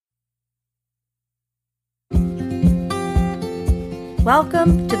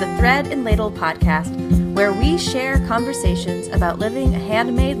Welcome to the Thread and Ladle podcast, where we share conversations about living a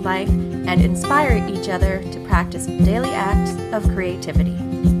handmade life and inspire each other to practice daily acts of creativity.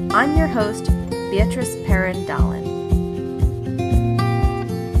 I'm your host, Beatrice Perrin-Dahlen.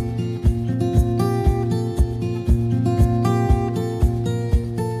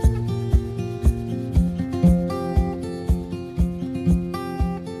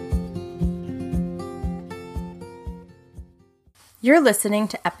 You're listening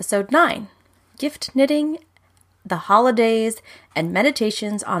to episode 9, Gift Knitting, the Holidays, and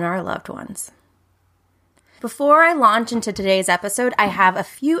Meditations on Our Loved Ones. Before I launch into today's episode, I have a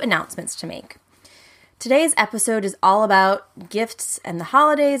few announcements to make. Today's episode is all about gifts and the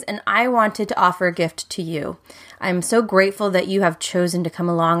holidays, and I wanted to offer a gift to you. I'm so grateful that you have chosen to come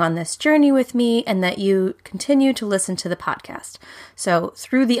along on this journey with me and that you continue to listen to the podcast. So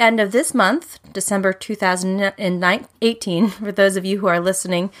through the end of this month, December 2018, for those of you who are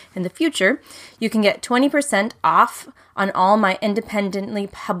listening in the future, you can get 20% off on all my independently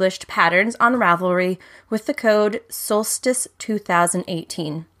published patterns on Ravelry with the code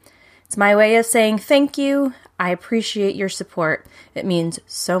Solstice2018. It's my way of saying thank you. I appreciate your support. It means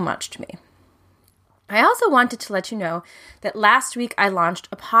so much to me. I also wanted to let you know that last week I launched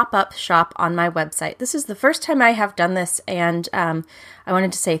a pop-up shop on my website. This is the first time I have done this, and I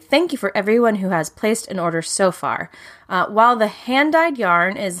wanted to say thank you for everyone who has placed an order so far. While the hand-dyed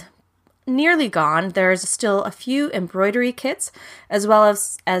yarn is nearly gone, there's still a few embroidery kits, as well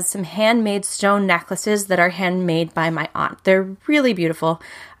as some handmade stone necklaces that are handmade by my aunt. They're really beautiful.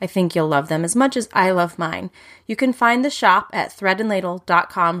 I think you'll love them as much as I love mine. You can find the shop at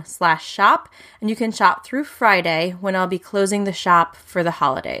threadandladle.com/shop, and you can shop through Friday when I'll be closing the shop for the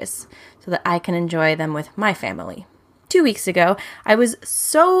holidays so that I can enjoy them with my family. 2 weeks ago, I was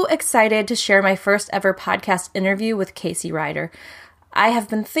so excited to share my first ever podcast interview with Casey Ryder. I have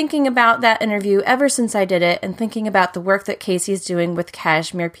been thinking about that interview ever since I did it and thinking about the work that Casey's doing with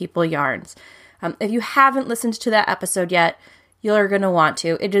Cashmere People Yarns. If you haven't listened to that episode yet, you're going to want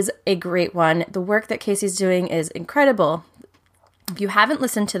to. It is a great one. The work that Casey's doing is incredible. If you haven't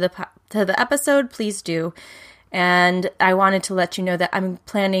listened to the episode, please do. And I wanted to let you know that I'm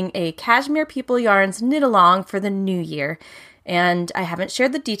planning a Cashmere People Yarns knit-along for the new year. And I haven't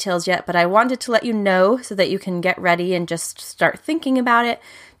shared the details yet, but I wanted to let you know so that you can get ready and just start thinking about it,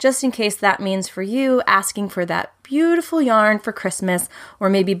 just in case that means for you asking for that beautiful yarn for Christmas, or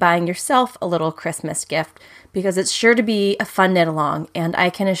maybe buying yourself a little Christmas gift, because it's sure to be a fun knit along, and I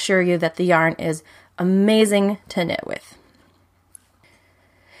can assure you that the yarn is amazing to knit with.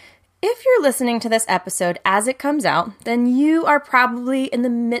 If you're listening to this episode as it comes out, then you are probably in the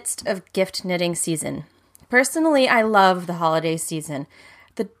midst of gift knitting season. Personally, I love the holiday season.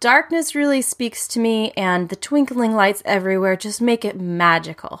 The darkness really speaks to me, and the twinkling lights everywhere just make it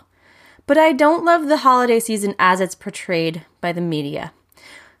magical. But I don't love the holiday season as it's portrayed by the media.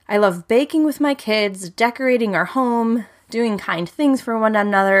 I love baking with my kids, decorating our home, doing kind things for one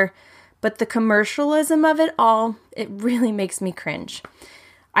another, but the commercialism of it all, it really makes me cringe.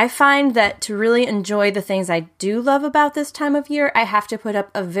 I find that to really enjoy the things I do love about this time of year, I have to put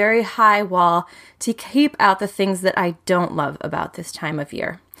up a very high wall to keep out the things that I don't love about this time of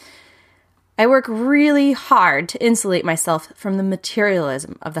year. I work really hard to insulate myself from the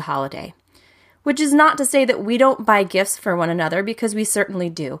materialism of the holiday, which is not to say that we don't buy gifts for one another, because we certainly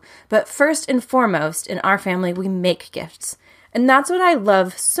do. But first and foremost, in our family, we make gifts. And that's what I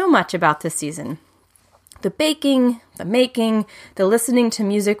love so much about this season. The baking, the making, the listening to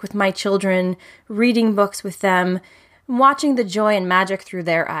music with my children, reading books with them, watching the joy and magic through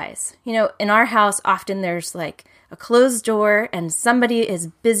their eyes. You know, in our house, often there's like a closed door and somebody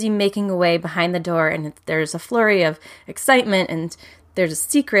is busy making away behind the door, and there's a flurry of excitement, and there's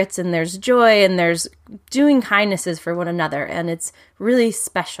secrets, and there's joy, and there's doing kindnesses for one another, and it's really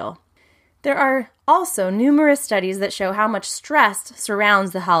special. There are also numerous studies that show how much stress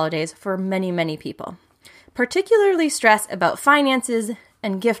surrounds the holidays for many, many people. Particularly stress about finances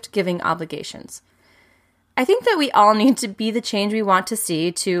and gift-giving obligations. I think that we all need to be the change we want to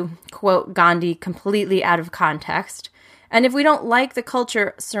see, to quote Gandhi completely out of context. And if we don't like the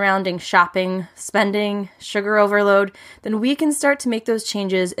culture surrounding shopping, spending, sugar overload, then we can start to make those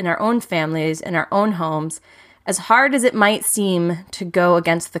changes in our own families, in our own homes, as hard as it might seem to go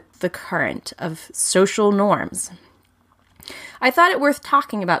against the current of social norms. I thought it worth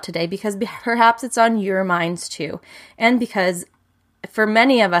talking about today because perhaps it's on your minds too, and because for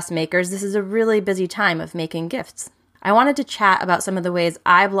many of us makers, this is a really busy time of making gifts. I wanted to chat about some of the ways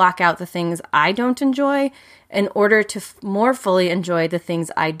I block out the things I don't enjoy in order to more fully enjoy the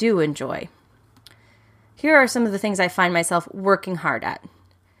things I do enjoy. Here are some of the things I find myself working hard at.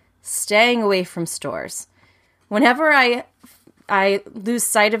 Staying away from stores. Whenever I lose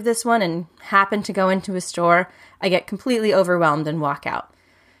sight of this one and happen to go into a store, I get completely overwhelmed and walk out.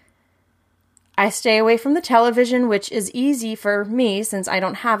 I stay away from the television, which is easy for me since I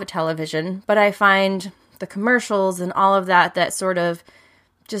don't have a television, but I find the commercials and all of that sort of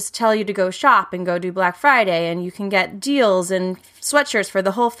just tell you to go shop and go do Black Friday and you can get deals and sweatshirts for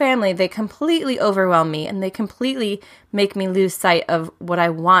the whole family. They completely overwhelm me and they completely make me lose sight of what I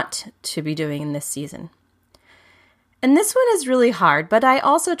want to be doing in this season. And this one is really hard, but I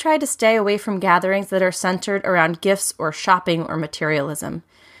also try to stay away from gatherings that are centered around gifts or shopping or materialism.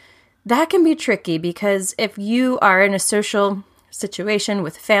 That can be tricky because if you are in a social situation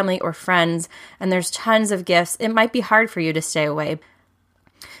with family or friends and there's tons of gifts, it might be hard for you to stay away.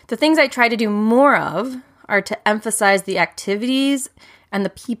 The things I try to do more of are to emphasize the activities and the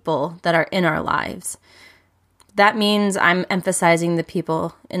people that are in our lives. That means I'm emphasizing the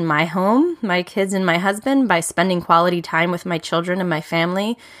people in my home, my kids and my husband, by spending quality time with my children and my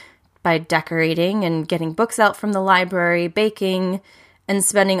family, by decorating and getting books out from the library, baking, and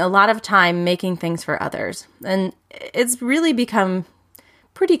spending a lot of time making things for others. And it's really become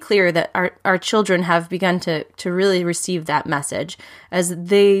pretty clear that our children have begun to really receive that message as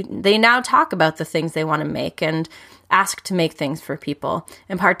they now talk about the things they want to make and ask to make things for people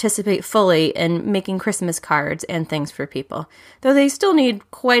and participate fully in making Christmas cards and things for people, though they still need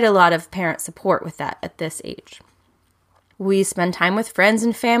quite a lot of parent support with that at this age. We spend time with friends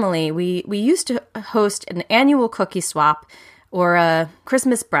and family. We used to host an annual cookie swap or a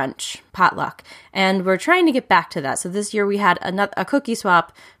Christmas brunch, potluck, and we're trying to get back to that. So this year we had a cookie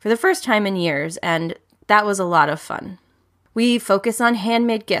swap for the first time in years, and that was a lot of fun. We focus on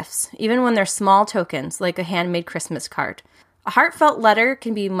handmade gifts, even when they're small tokens, like a handmade Christmas card. A heartfelt letter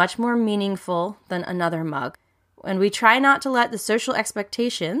can be much more meaningful than another mug, and we try not to let the social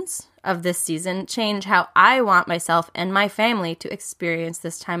expectations of this season change how I want myself and my family to experience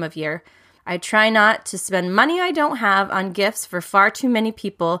this time of year. I try not to spend money I don't have on gifts for far too many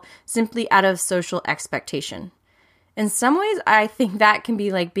people simply out of social expectation. In some ways, I think that can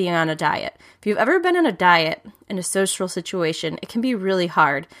be like being on a diet. If you've ever been on a diet in a social situation, it can be really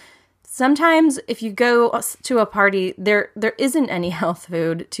hard. Sometimes if you go to a party, there isn't any health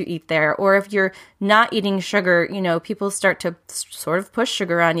food to eat there. Or if you're not eating sugar, people start to sort of push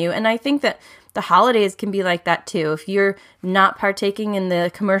sugar on you. And I think that the holidays can be like that too. If you're not partaking in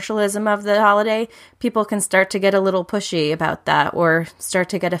the commercialism of the holiday, people can start to get a little pushy about that or start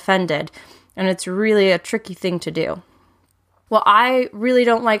to get offended. And it's really a tricky thing to do. Well, I really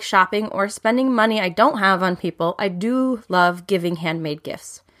don't like shopping or spending money I don't have on people. I do love giving handmade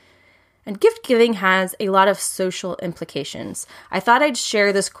gifts. And gift giving has a lot of social implications. I thought I'd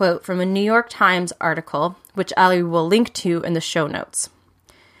share this quote from a New York Times article, which I will link to in the show notes.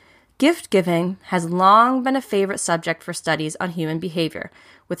 Gift giving has long been a favorite subject for studies on human behavior,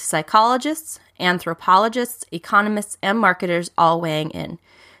 with psychologists, anthropologists, economists, and marketers all weighing in.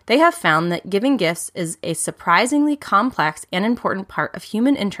 They have found that giving gifts is a surprisingly complex and important part of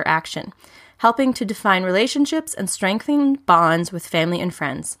human interaction, helping to define relationships and strengthen bonds with family and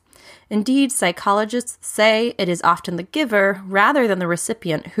friends. Indeed, psychologists say it is often the giver rather than the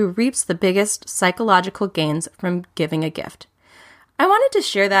recipient who reaps the biggest psychological gains from giving a gift. I wanted to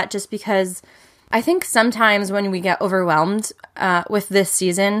share that just because I think sometimes when we get overwhelmed with this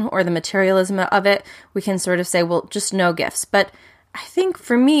season or the materialism of it, we can sort of say, well, just no gifts. But I think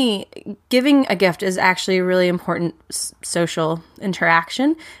for me, giving a gift is actually a really important social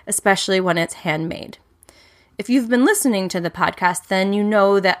interaction, especially when it's handmade. If you've been listening to the podcast, then you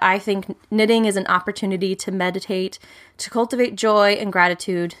know that I think knitting is an opportunity to meditate, to cultivate joy and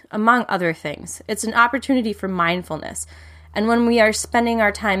gratitude, among other things. It's an opportunity for mindfulness. And when we are spending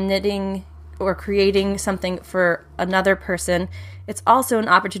our time knitting or creating something for another person, it's also an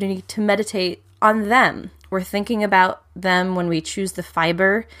opportunity to meditate on them. We're thinking about them when we choose the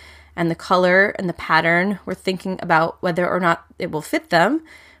fiber and the color and the pattern. We're thinking about whether or not it will fit them,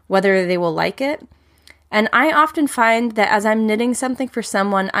 whether they will like it. And I often find that as I'm knitting something for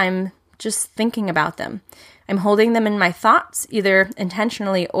someone, I'm just thinking about them. I'm holding them in my thoughts, either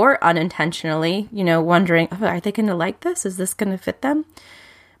intentionally or unintentionally, wondering, are they going to like this? Is this going to fit them?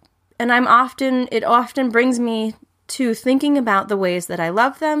 And it often brings me to thinking about the ways that I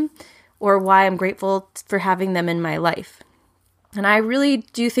love them or why I'm grateful for having them in my life. And I really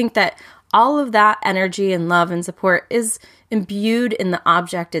do think that all of that energy and love and support is imbued in the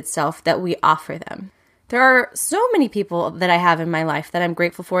object itself that we offer them. There are so many people that I have in my life that I'm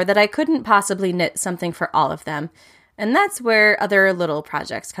grateful for that I couldn't possibly knit something for all of them. And that's where other little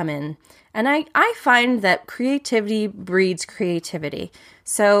projects come in. And I find that creativity breeds creativity.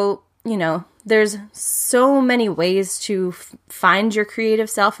 So, there's so many ways to find your creative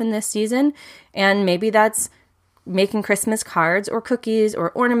self in this season. And maybe that's making Christmas cards or cookies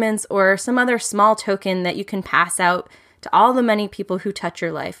or ornaments or some other small token that you can pass out to all the many people who touch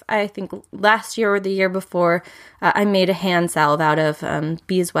your life. I think last year or the year before, I made a hand salve out of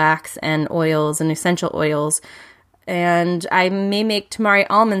beeswax and oils and essential oils. And I may make tamari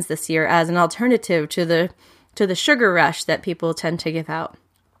almonds this year as an alternative to the sugar rush that people tend to give out.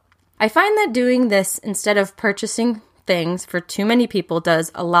 I find that doing this instead of purchasing things for too many people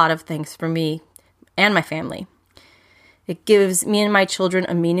does a lot of things for me and my family. It gives me and my children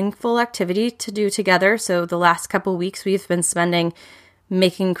a meaningful activity to do together. So the last couple weeks we've been spending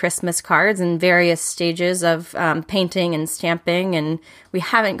making Christmas cards in various stages of painting and stamping, and we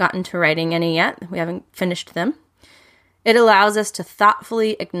haven't gotten to writing any yet. We haven't finished them. It allows us to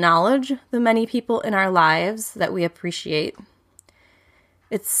thoughtfully acknowledge the many people in our lives that we appreciate.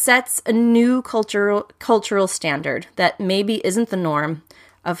 It sets a new cultural standard that maybe isn't the norm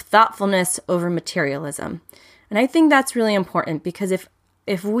of thoughtfulness over materialism. And I think that's really important because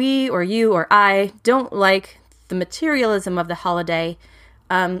if we or you or I don't like the materialism of the holiday,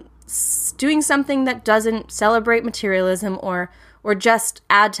 doing something that doesn't celebrate materialism or just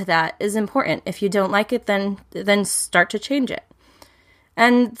add to that is important. If you don't like it, then start to change it.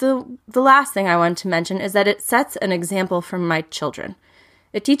 And the last thing I want to mention is that it sets an example for my children.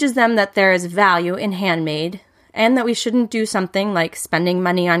 It teaches them that there is value in handmade and that we shouldn't do something like spending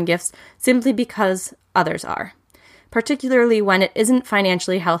money on gifts simply because others are, particularly when it isn't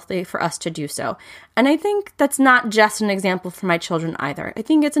financially healthy for us to do so. And I think that's not just an example for my children either. I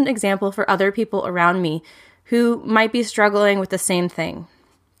think it's an example for other people around me who might be struggling with the same thing.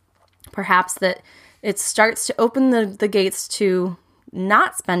 Perhaps that it starts to open the gates to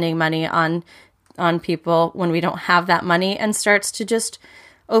not spending money on people when we don't have that money, and starts to just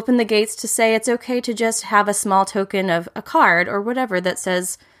open the gates to say it's okay to just have a small token of a card or whatever that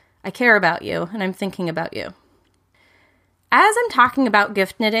says, I care about you and I'm thinking about you. As I'm talking about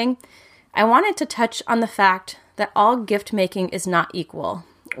gift knitting, I wanted to touch on the fact that all gift making is not equal,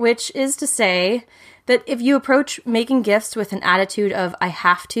 which is to say that if you approach making gifts with an attitude of I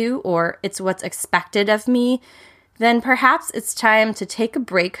have to, or it's what's expected of me, then perhaps it's time to take a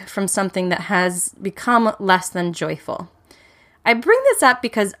break from something that has become less than joyful. I bring this up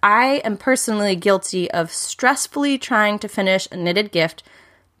because I am personally guilty of stressfully trying to finish a knitted gift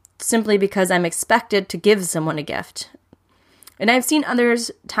simply because I'm expected to give someone a gift. And I've seen others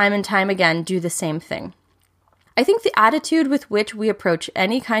time and time again do the same thing. I think the attitude with which we approach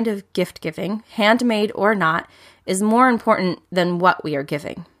any kind of gift giving, handmade or not, is more important than what we are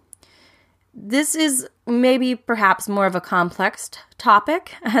giving. This is maybe perhaps more of a complex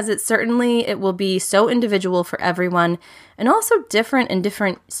topic, as it will be so individual for everyone and also different in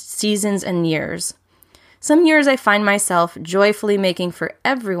different seasons and years. Some years I find myself joyfully making for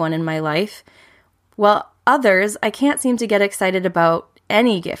everyone in my life, while others I can't seem to get excited about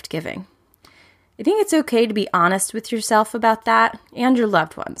any gift giving. I think it's okay to be honest with yourself about that and your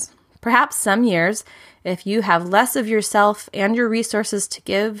loved ones. Perhaps some years, if you have less of yourself and your resources to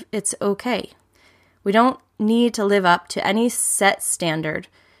give, it's okay. We don't need to live up to any set standard,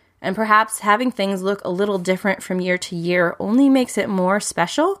 and perhaps having things look a little different from year to year only makes it more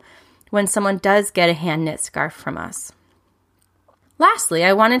special when someone does get a hand-knit scarf from us. Lastly,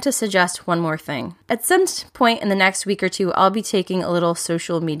 I wanted to suggest one more thing. At some point in the next week or two, I'll be taking a little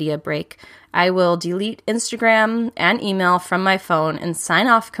social media break. I will delete Instagram and email from my phone and sign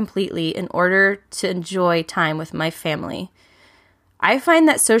off completely in order to enjoy time with my family. I find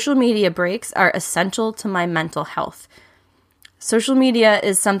that social media breaks are essential to my mental health. Social media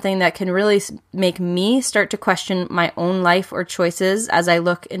is something that can really make me start to question my own life or choices as I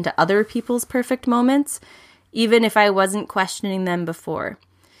look into other people's perfect moments, even if I wasn't questioning them before.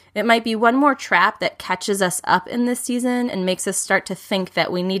 It might be one more trap that catches us up in this season and makes us start to think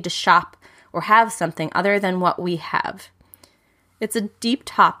that we need to shop or have something other than what we have. It's a deep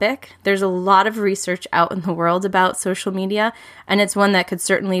topic. There's a lot of research out in the world about social media, and it's one that could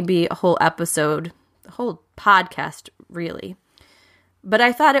certainly be a whole episode, a whole podcast, really. But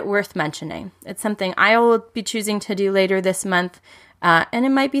I thought it worth mentioning. It's something I will be choosing to do later this month, and it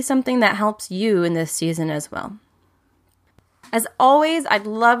might be something that helps you in this season as well. As always, I'd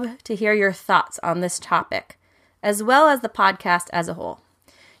love to hear your thoughts on this topic, as well as the podcast as a whole.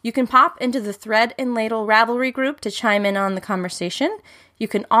 You can pop into the Thread and Ladle Ravelry group to chime in on the conversation. You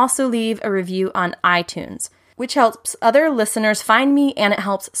can also leave a review on iTunes. which helps other listeners find me, and it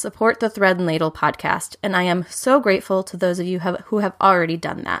helps support the Thread and Ladle podcast, and I am so grateful to those of you who have already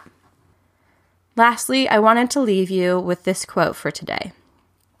done that. Lastly, I wanted to leave you with this quote for today.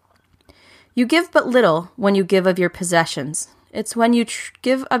 You give but little when you give of your possessions. It's when you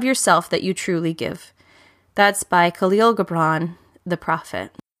give of yourself that you truly give. That's by Khalil Gibran, the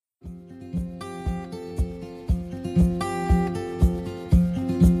prophet.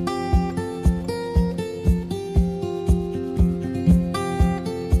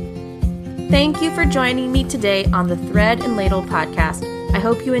 Thank you for joining me today on the Thread and Ladle podcast. I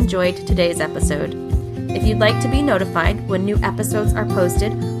hope you enjoyed today's episode. If you'd like to be notified when new episodes are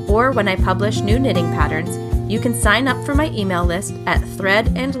posted or when I publish new knitting patterns, you can sign up for my email list at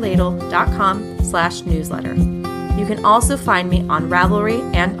threadandladle.com/newsletter. You can also find me on Ravelry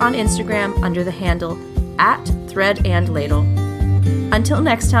and on Instagram under the handle @threadandladle. Until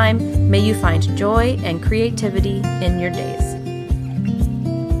next time, may you find joy and creativity in your days.